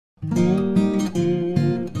Hello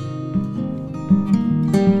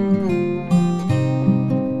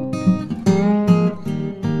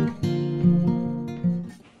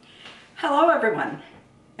everyone,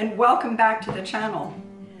 and welcome back to the channel.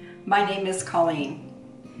 My name is Colleen,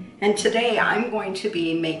 and today I'm going to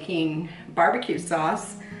be making barbecue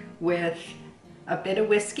sauce with a bit of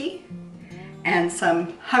whiskey and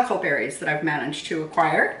some huckleberries that I've managed to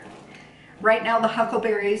acquire. Right now the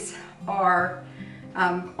huckleberries are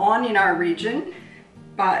on in our region,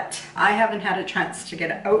 but I haven't had a chance to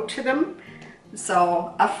get out to them.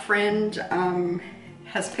 So a friend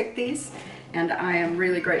has picked these, and I am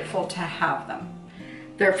really grateful to have them.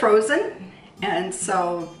 They're frozen, and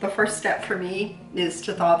so the first step for me is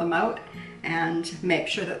to thaw them out and make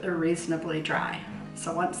sure that they're reasonably dry.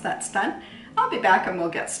 So once that's done, I'll be back and we'll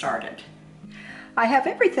get started. I have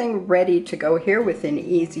everything ready to go here within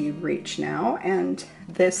easy reach now, and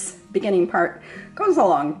this beginning part goes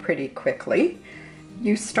along pretty quickly.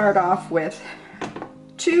 You start off with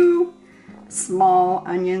 2 small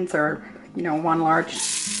onions, or one large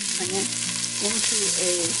onion, into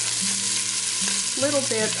a little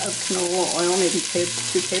bit of canola oil, maybe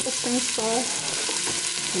 2 tablespoons full,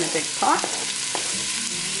 in a big pot.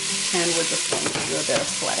 And we're just going to do a bit of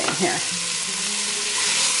sweating here.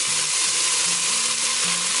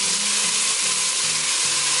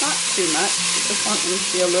 Not too much, we just want them to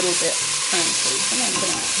be a little bit translucent. I'm going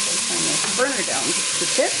to actually turn this burner down just a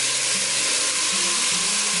bit,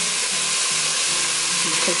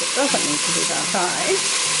 because it doesn't need to be that high.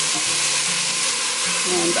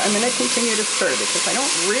 And I'm going to continue to stir because I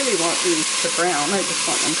don't really want these to brown. I just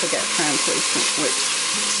want them to get translucent, which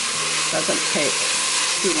doesn't take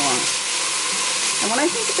too long. And when I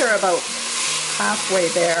think they're about halfway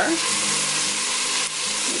there,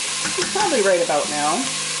 which is probably right about now,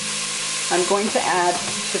 I'm going to add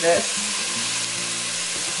to this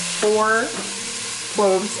 4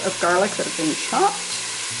 cloves of garlic that have been chopped.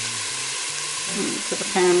 Into the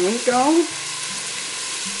pan we go,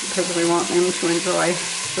 because we want them to enjoy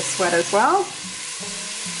the sweat as well.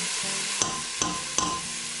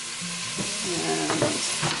 And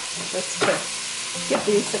just to get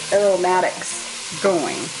these aromatics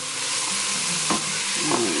going.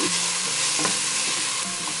 And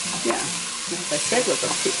yeah, as I said, we'll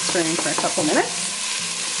just keep stirring for a couple minutes.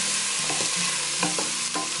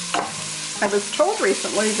 I was told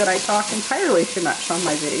recently that I talk entirely too much on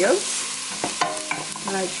my videos,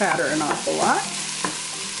 and I chatter an awful lot.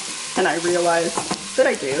 And I realize that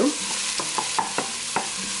I do.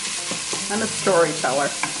 I'm a storyteller.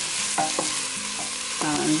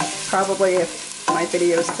 Probably if my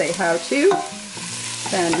videos say how to,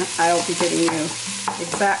 then I'll be giving you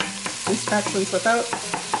exact instructions without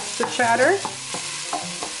the chatter.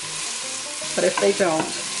 But if they don't,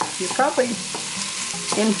 you're probably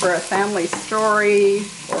in for a family story,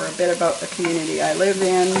 or a bit about the community I live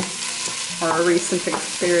in, or a recent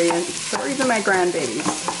experience, or even my grandbabies.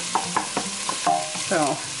 So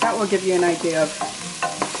that will give you an idea of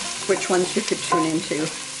which ones you could tune into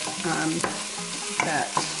that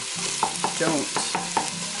don't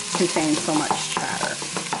contain so much chatter.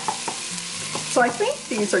 So I think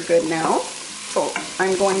these are good now. So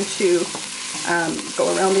I'm going to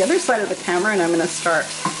go around the other side of the camera, and I'm going to start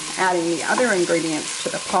adding the other ingredients to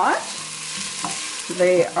the pot.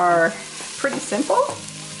 They are pretty simple.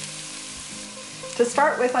 To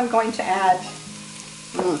start with, I'm going to add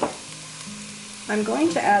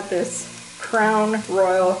this Crown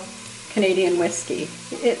Royal Canadian whiskey.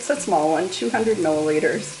 It's a small one, 200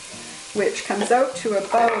 milliliters, which comes out to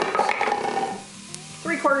about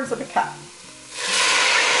 3/4 of a cup.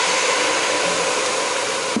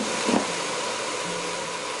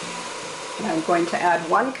 And I'm going to add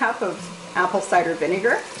 1 cup of apple cider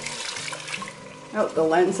vinegar. Oh, the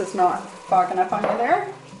lens is not fogging up on you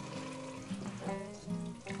there.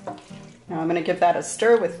 Now I'm going to give that a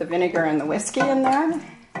stir with the vinegar and the whiskey in there.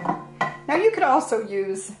 Now you could also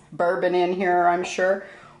use bourbon in here, I'm sure,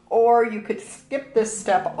 or you could skip this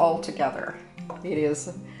step altogether. It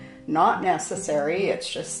is not necessary, it's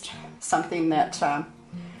just something that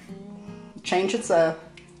changes a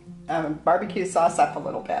barbecue sauce up a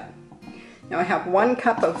little bit. Now I have 1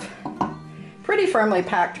 cup of pretty firmly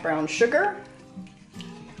packed brown sugar.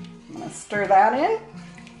 I'm going to stir that in.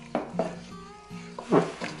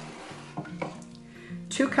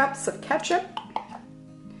 2 cups of ketchup.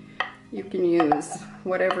 You can use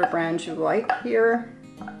whatever brand you like here.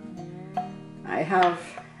 I have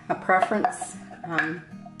a preference,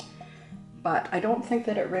 but I don't think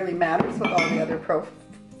that it really matters with all the other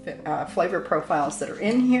flavor profiles that are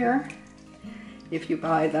in here. If you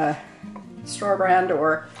buy the store brand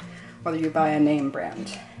or whether you buy a name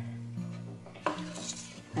brand.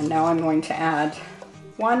 And now I'm going to add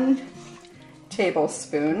 1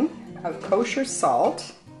 tablespoon of kosher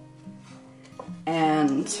salt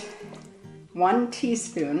and 1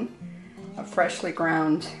 teaspoon of freshly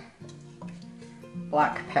ground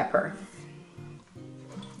black pepper.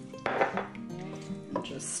 And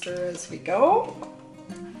just stir as we go.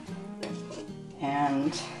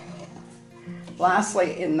 And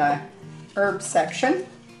lastly, in the herb section,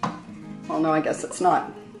 well, no, I guess it's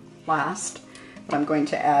not last, but I'm going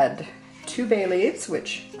to add 2 bay leaves,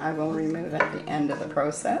 which I will remove at the end of the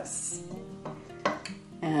process.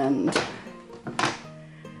 And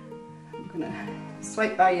I'm gonna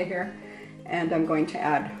swipe by you here, and I'm going to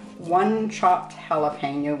add 1 chopped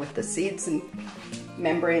jalapeno with the seeds and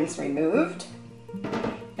membranes removed.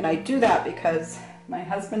 And I do that because my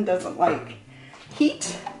husband doesn't like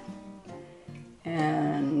heat,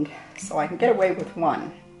 and so I can get away with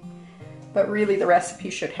 1. But really the recipe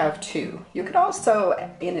should have 2. You could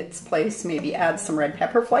also, in its place, maybe add some red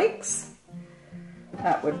pepper flakes.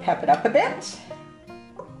 That would pep it up a bit.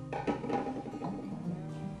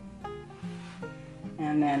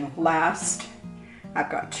 And then last, I've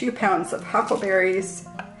got 2 pounds of huckleberries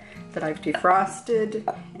that I've defrosted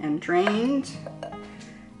and drained.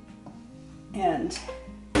 And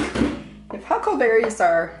if huckleberries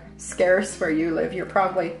are scarce where you live, you're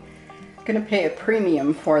probably going to pay a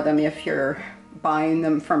premium for them if you're buying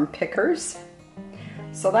them from pickers.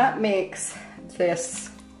 So that makes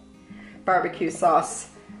this barbecue sauce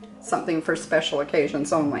something for special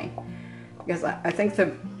occasions only. Because I think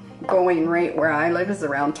the going rate where I live is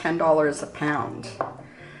around $10 a pound.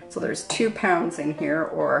 So there's 2 pounds in here,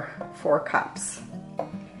 or 4 cups.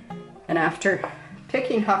 And after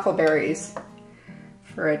picking huckleberries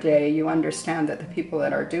for a day, you understand that the people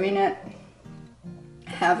that are doing it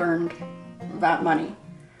have earned that money,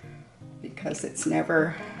 because it's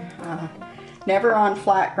never on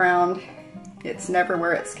flat ground. It's never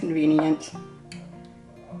where it's convenient.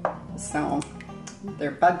 So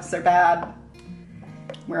their bugs are bad.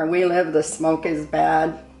 Where we live, the smoke is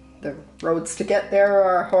bad. The roads to get there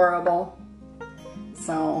are horrible.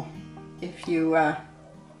 So if you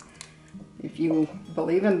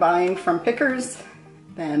believe in buying from pickers,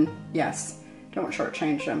 then yes, don't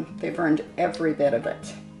shortchange them. They've earned every bit of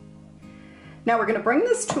it. Now we're going to bring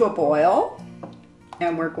this to a boil,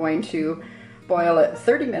 and we're going to boil it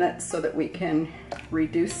 30 minutes so that we can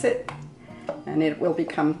reduce it and it will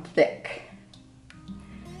become thick.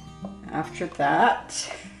 After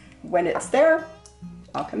that, when it's there,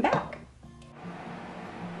 I'll come back.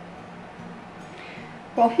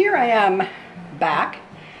 Well, here I am back.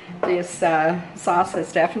 This sauce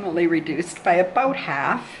is definitely reduced by about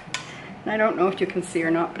half. And I don't know if you can see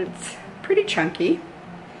or not, but it's pretty chunky.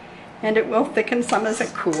 And it will thicken some as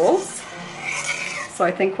it cools. So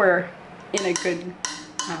I think we're in a good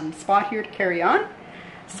spot here to carry on.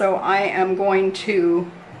 So I am going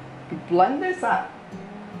to blend this up.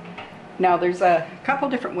 Now there's a couple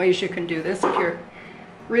different ways you can do this. If you're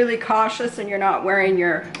really cautious and you're not wearing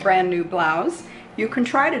your brand new blouse, you can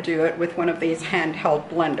try to do it with one of these handheld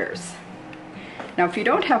blenders. Now if you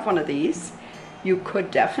don't have one of these, you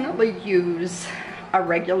could definitely use a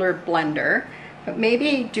regular blender, but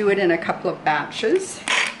maybe do it in a couple of batches.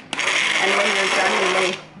 And when you're done, you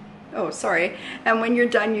may, and when you're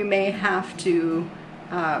done, you may have to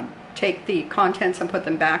take the contents and put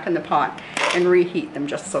them back in the pot and reheat them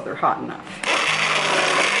just so they're hot enough.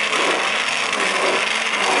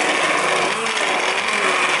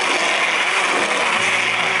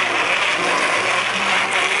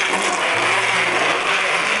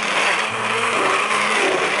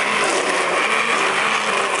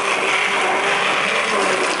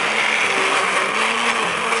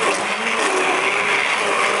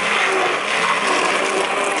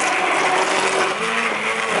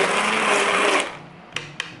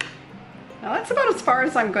 As far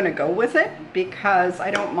as I'm going to go with it, because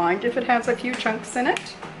I don't mind if it has a few chunks in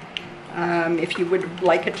it. If you would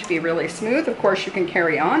like it to be really smooth, of course you can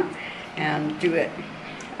carry on and do it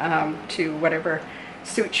to whatever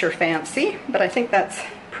suits your fancy, but I think that's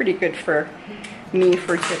pretty good for me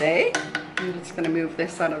for today. I'm just going to move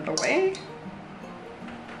this out of the way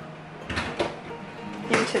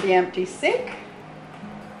into the empty sink,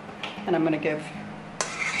 and I'm going to give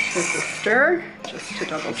this a stir just to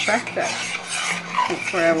double check that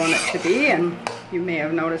that's where I want it to be. And you may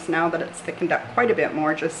have noticed now that it's thickened up quite a bit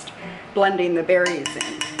more just blending the berries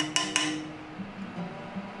in.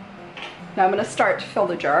 Now I'm going to start to fill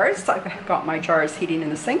the jars. I've got my jars heating in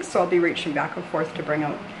the sink, so I'll be reaching back and forth to bring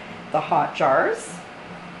out the hot jars.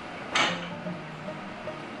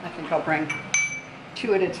 I think I'll bring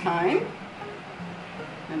 2 at a time.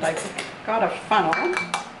 And I've got a funnel,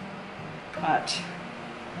 but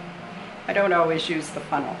I don't always use the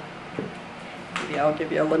funnel. Maybe I'll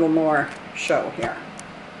give you a little more show here.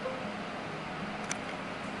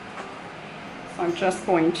 So I'm just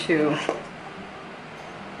going to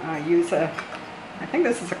use I think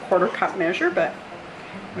this is a 1/4 cup measure, but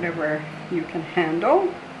whatever you can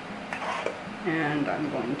handle. And I'm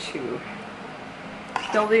going to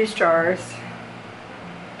fill these jars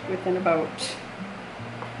within about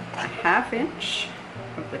a 1/2 inch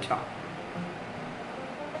of the top.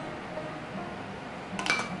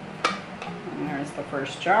 And there's the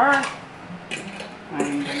first jar.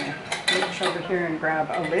 I'm going to reach over here and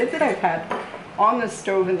grab a lid that I've had on the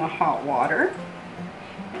stove in the hot water.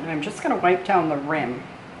 And I'm just going to wipe down the rim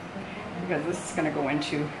because this is going to go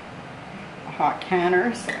into a hot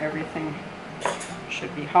canner, so everything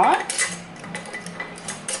should be hot.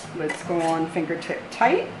 Lids go on fingertip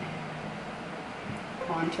tight.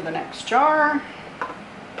 On to the next jar.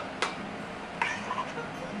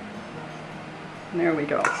 And there we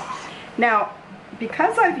go. Now,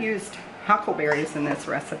 because I've used huckleberries in this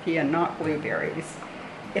recipe and not blueberries,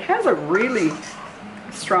 it has a really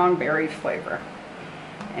strong berry flavor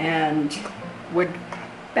and would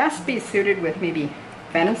best be suited with maybe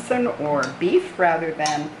venison or beef rather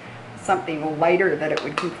than something lighter that it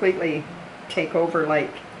would completely take over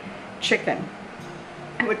like chicken.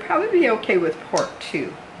 It would probably be okay with pork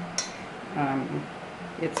too.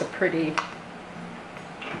 It's a pretty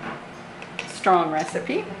strong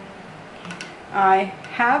recipe. I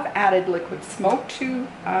have added liquid smoke to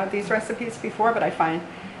these recipes before, but I find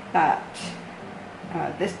that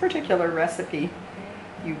this particular recipe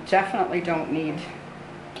you definitely don't need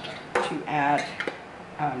to add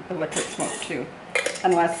the liquid smoke to,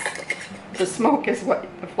 unless the smoke is what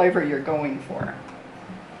the flavor you're going for.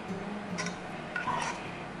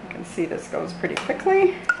 You can see this goes pretty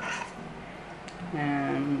quickly,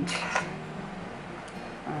 and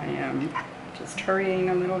I am just hurrying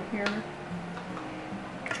a little here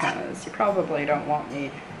because you probably don't want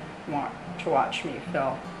to watch me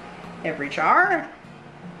fill every jar,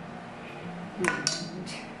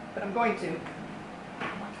 but I'm going to,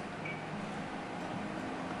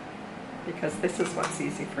 because this is what's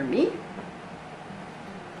easy for me,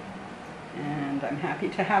 and I'm happy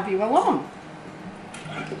to have you along.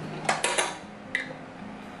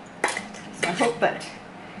 So I hope that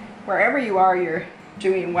wherever you are, you're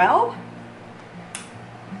doing well.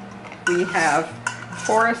 We have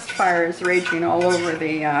forest fires raging all over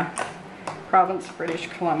the province of British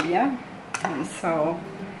Columbia, and so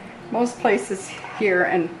most places here,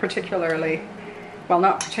 and particularly, well,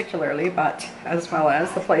 not particularly, but as well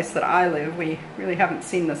as the place that I live, we really haven't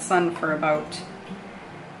seen the sun for about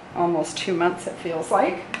almost 2 months, it feels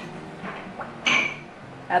like.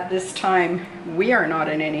 At this time, we are not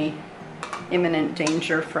in any imminent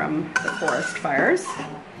danger from the forest fires,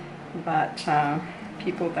 but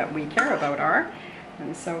people that we care about are,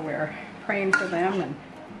 and so we're praying for them and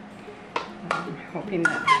hoping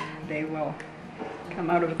that they will come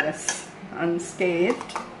out of this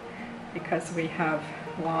unscathed, because we have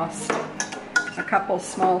lost a couple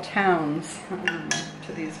small towns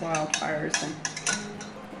to these wildfires,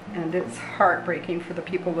 and it's heartbreaking for the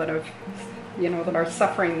people that have, you know, that are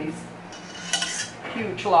suffering these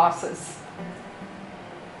huge losses.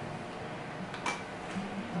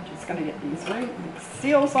 I'm just going to get these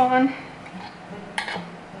seals on. I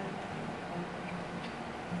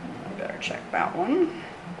better check that one.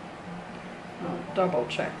 I'll double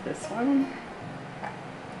check this one.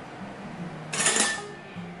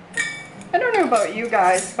 I don't know about you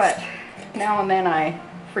guys, but now and then I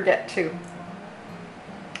forget to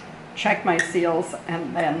check my seals,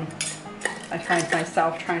 and then I find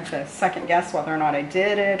myself trying to second guess whether or not I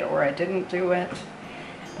did it or I didn't do it.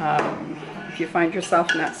 If you find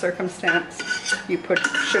yourself in that circumstance, you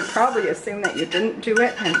should probably assume that you didn't do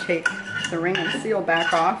it and take the ring and seal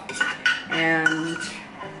back off and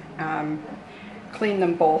clean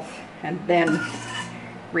them both and then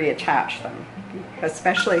reattach them.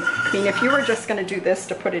 Especially, I mean, if you were just going to do this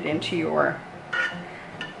to put it into your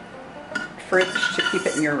fridge to keep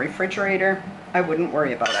it in your refrigerator, I wouldn't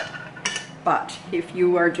worry about it. But if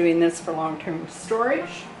you are doing this for long-term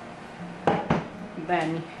storage,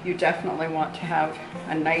 then you definitely want to have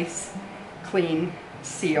a nice clean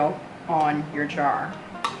seal on your jar.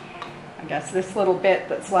 I guess this little bit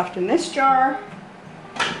that's left in this jar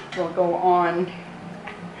will go on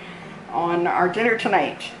our dinner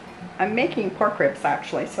tonight. I'm making pork ribs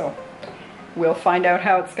actually, so we'll find out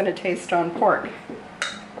how it's going to taste on pork.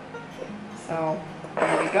 So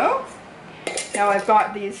there we go. Now I've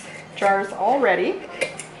got these jars all ready.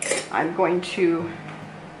 I'm going to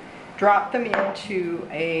drop them into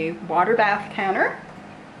a water bath canner,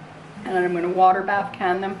 and I'm going to water bath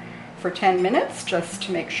can them for 10 minutes just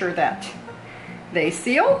to make sure that they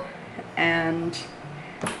seal, and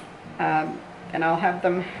I'll have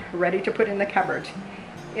them ready to put in the cupboard.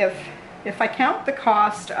 If I count the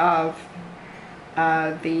cost of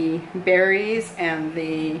the berries and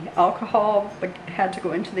the alcohol that had to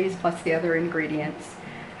go into these plus the other ingredients,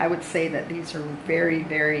 I would say that these are very,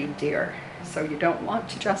 very dear. So you don't want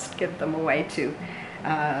to just give them away to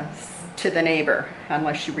the neighbor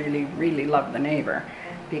unless you really, really love the neighbor,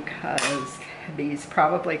 because these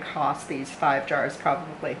 5 jars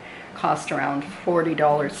probably cost around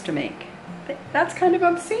 $40 to make. That's kind of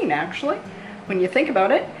obscene, actually, when you think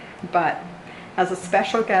about it, but as a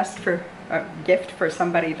special gift for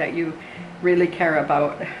somebody that you really care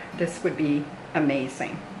about, this would be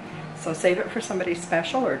amazing. So save it for somebody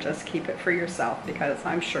special, or just keep it for yourself, because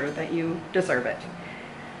I'm sure that you deserve it.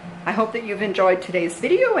 I hope that you've enjoyed today's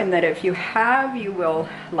video, and that if you have, you will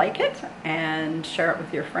like it and share it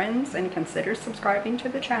with your friends, and consider subscribing to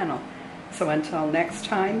the channel. So until next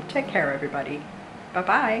time, take care, everybody.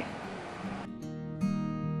 Bye-bye.